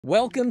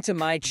Welcome to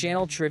my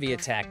channel Trivia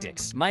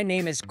Tactics. My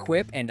name is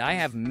Quip and I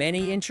have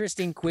many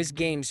interesting quiz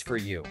games for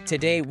you.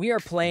 Today we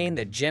are playing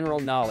the general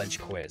knowledge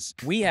quiz.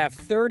 We have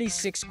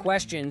 36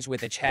 questions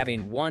with each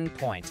having 1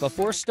 point.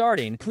 Before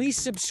starting, please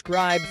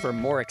subscribe for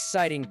more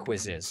exciting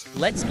quizzes.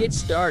 Let's get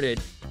started.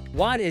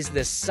 What is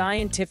the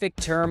scientific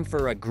term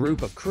for a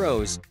group of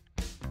crows?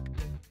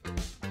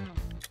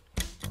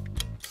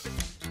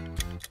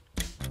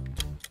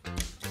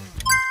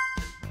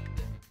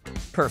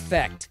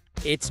 Perfect.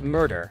 It's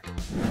murder.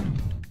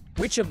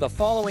 Which of the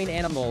following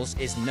animals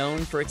is known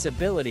for its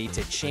ability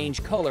to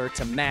change color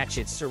to match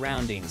its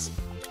surroundings?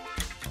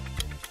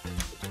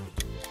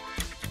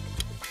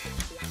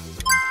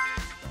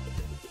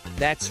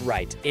 That's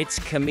right, it's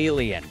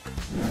chameleon.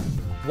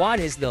 What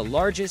is the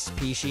largest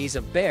species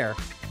of bear?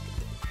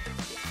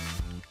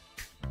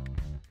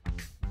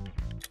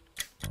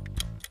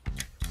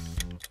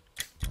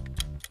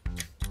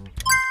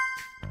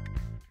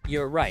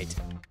 You're right,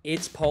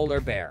 it's polar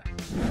bear.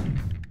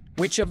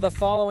 Which of the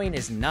following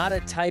is not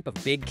a type of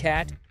big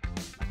cat?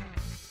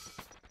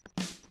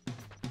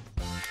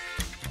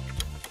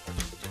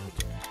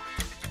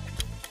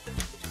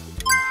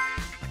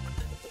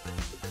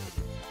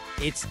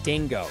 It's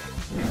dingo.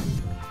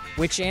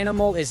 Which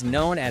animal is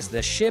known as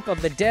the ship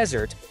of the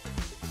desert?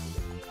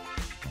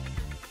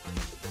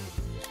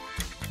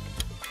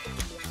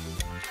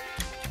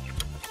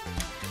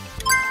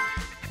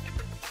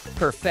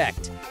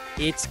 Perfect.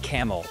 It's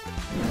camel.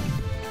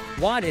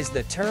 What is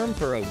the term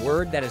for a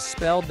word that is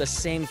spelled the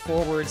same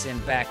forwards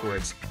and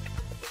backwards?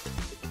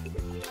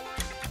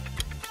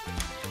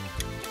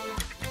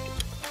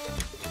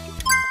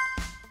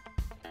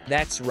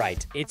 That's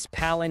right, it's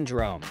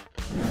palindrome.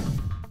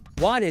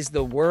 What is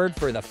the word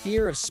for the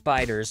fear of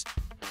spiders?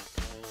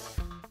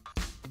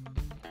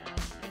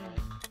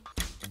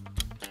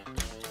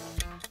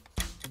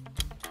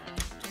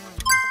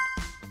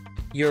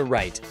 You're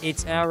right,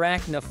 it's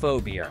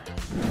arachnophobia.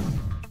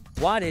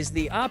 What is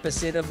the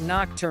opposite of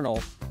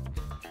nocturnal?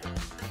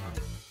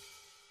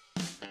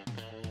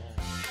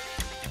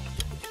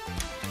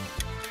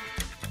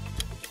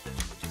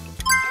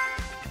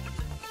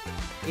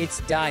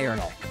 It's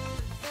diurnal.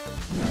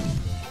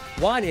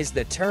 What is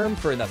the term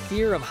for the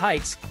fear of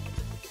heights?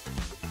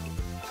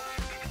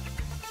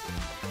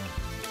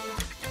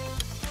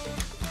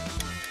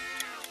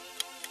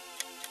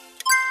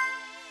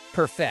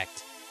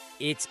 Perfect.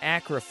 It's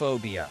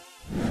acrophobia.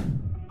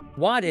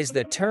 What is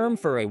the term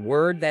for a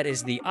word that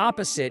is the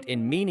opposite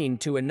in meaning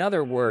to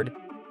another word?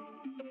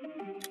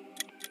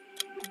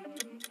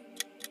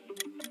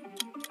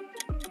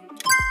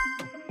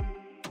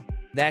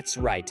 That's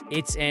right,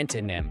 it's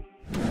antonym.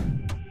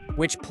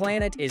 Which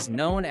planet is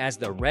known as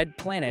the red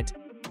planet?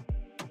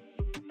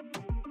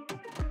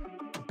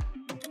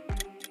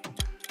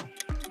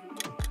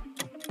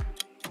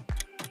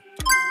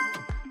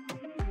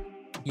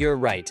 You're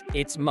right,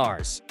 it's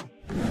Mars.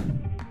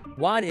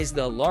 What is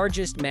the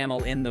largest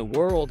mammal in the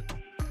world?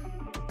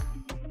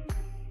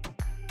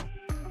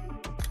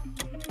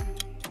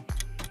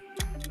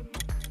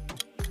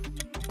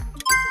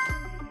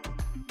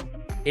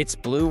 It's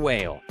blue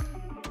whale.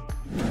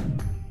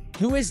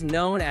 Who is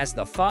known as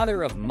the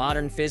father of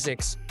modern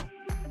physics?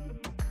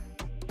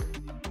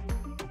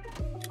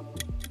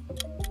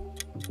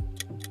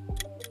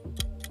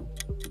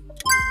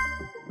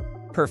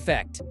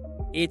 Perfect.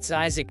 It's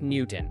Isaac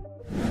Newton.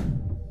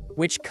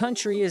 Which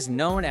country is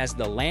known as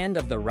the land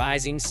of the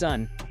rising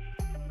sun?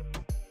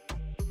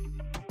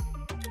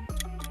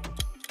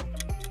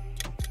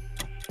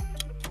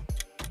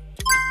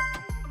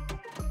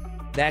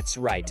 That's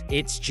right,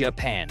 it's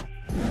Japan.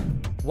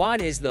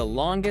 What is the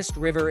longest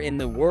river in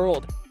the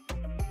world?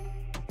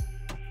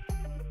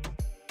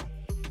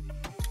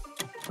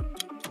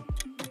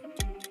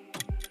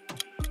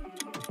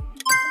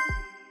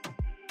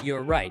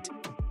 You're right,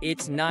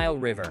 it's Nile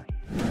River.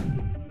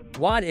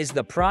 What is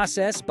the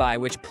process by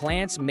which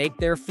plants make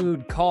their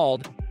food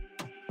called?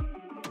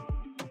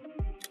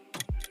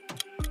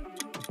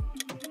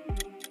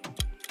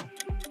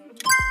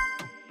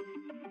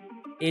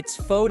 It's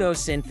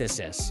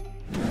photosynthesis.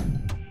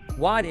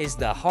 What is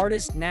the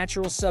hardest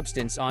natural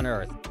substance on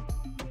Earth?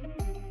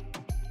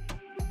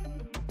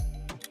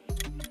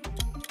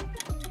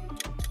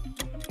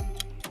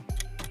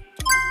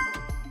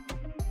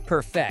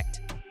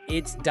 Perfect.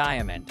 It's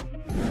diamond.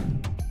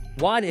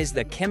 What is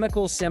the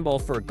chemical symbol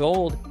for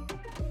gold?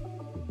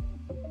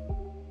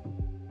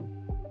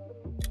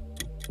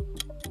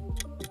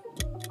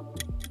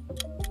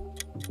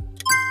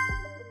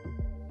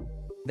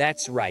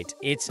 That's right,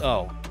 it's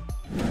O.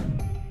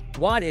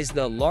 What is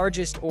the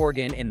largest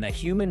organ in the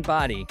human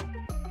body?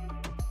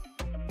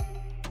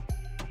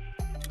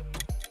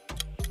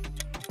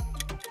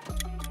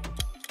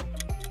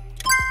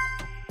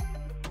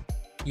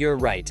 You're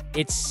right,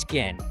 it's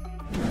skin.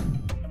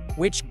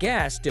 Which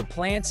gas do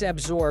plants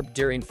absorb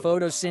during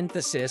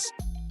photosynthesis?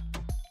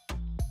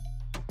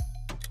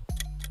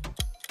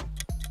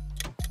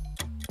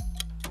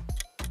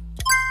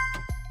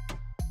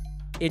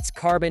 It's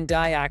carbon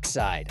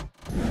dioxide.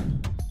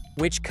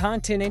 Which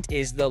continent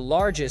is the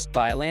largest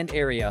by land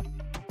area?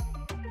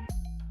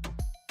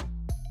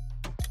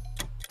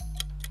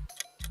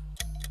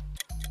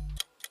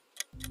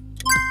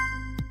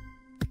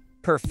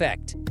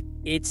 Perfect.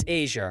 It's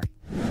Asia.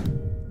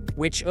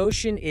 Which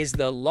ocean is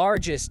the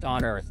largest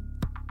on Earth?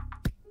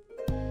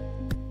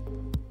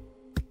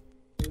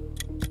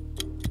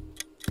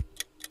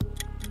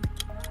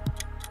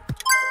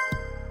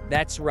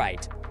 That's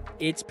right.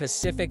 It's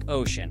Pacific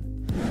Ocean.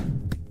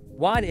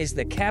 What is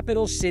the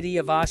capital city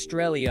of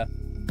Australia?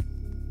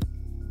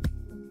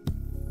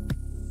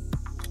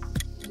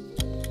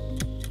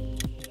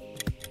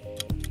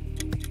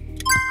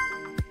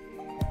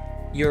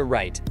 You're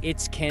right,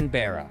 it's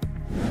Canberra.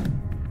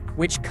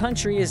 Which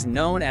country is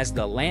known as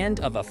the Land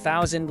of a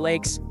Thousand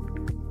Lakes?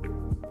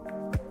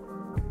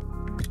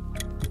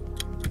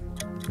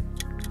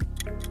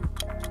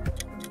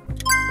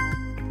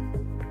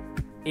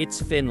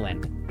 It's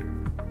Finland.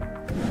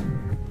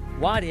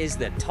 What is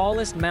the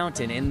tallest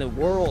mountain in the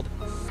world?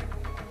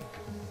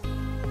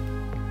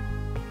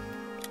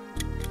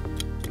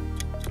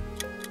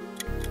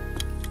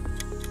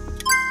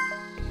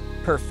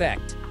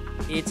 Perfect.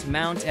 It's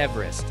Mount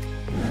Everest.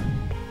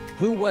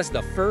 Who was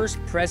the first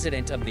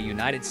president of the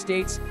United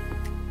States?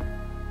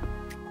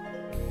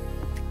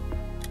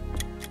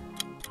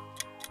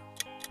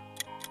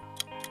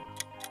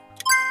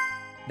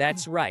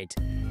 That's right.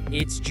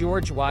 It's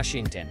George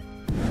Washington.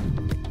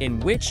 In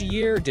which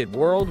year did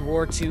World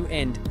War II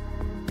end?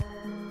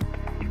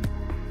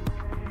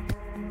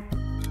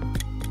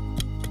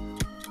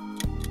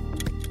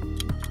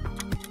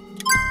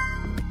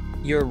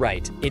 You're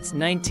right, it's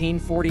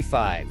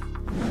 1945.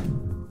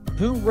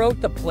 Who wrote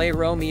the play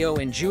Romeo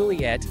and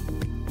Juliet?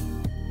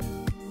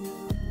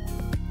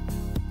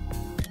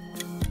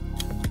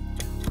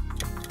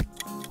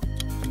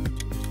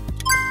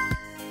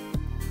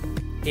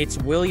 It's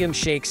William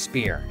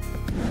Shakespeare.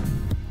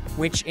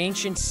 Which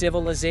ancient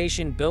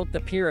civilization built the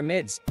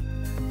pyramids?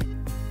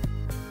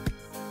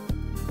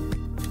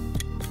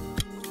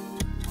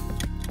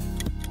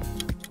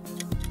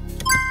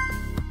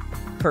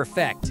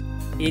 Perfect.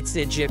 It's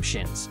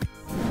Egyptians.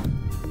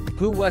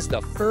 Who was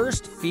the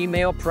first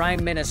female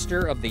Prime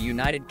Minister of the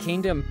United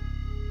Kingdom?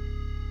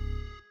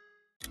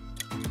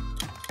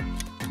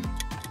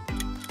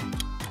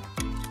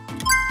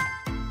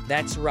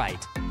 That's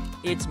right.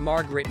 It's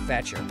Margaret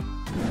Thatcher.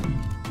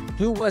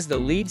 Who was the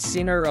lead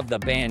singer of the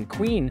band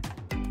Queen?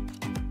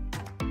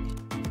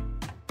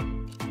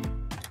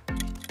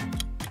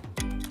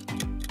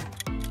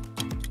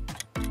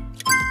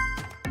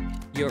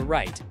 You're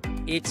right.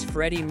 It's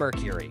Freddie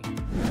Mercury.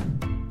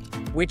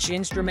 Which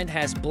instrument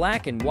has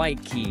black and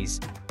white keys?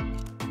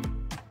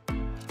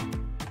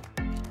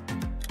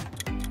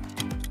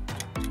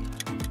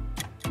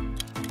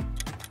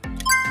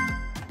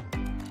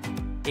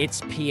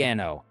 It's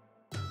piano.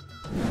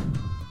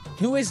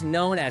 Who is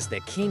known as the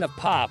King of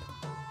Pop?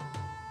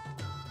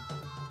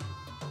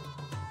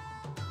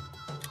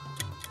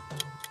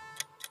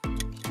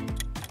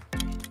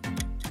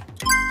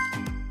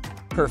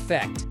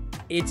 Perfect.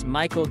 It's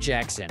Michael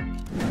Jackson.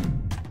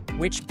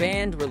 Which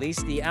band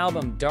released the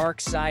album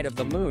Dark Side of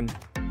the Moon?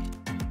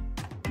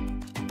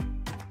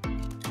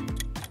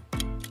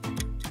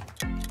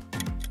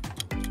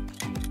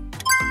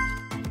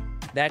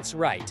 That's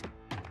right.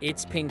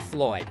 It's Pink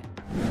Floyd.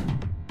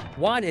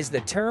 What is the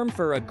term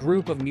for a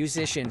group of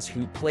musicians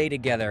who play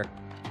together?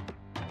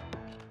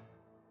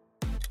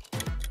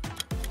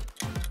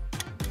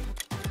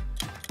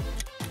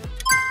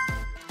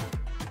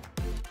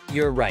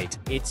 You're right,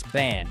 it's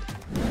band.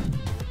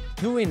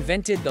 Who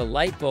invented the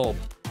light bulb?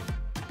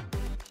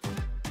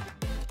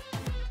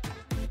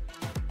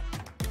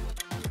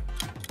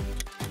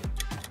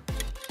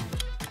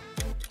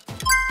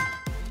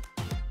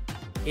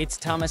 It's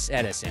Thomas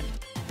Edison.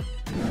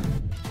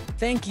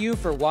 Thank you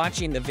for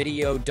watching the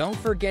video. Don't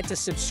forget to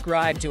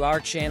subscribe to our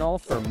channel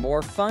for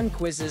more fun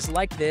quizzes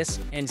like this,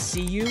 and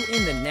see you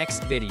in the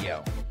next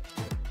video.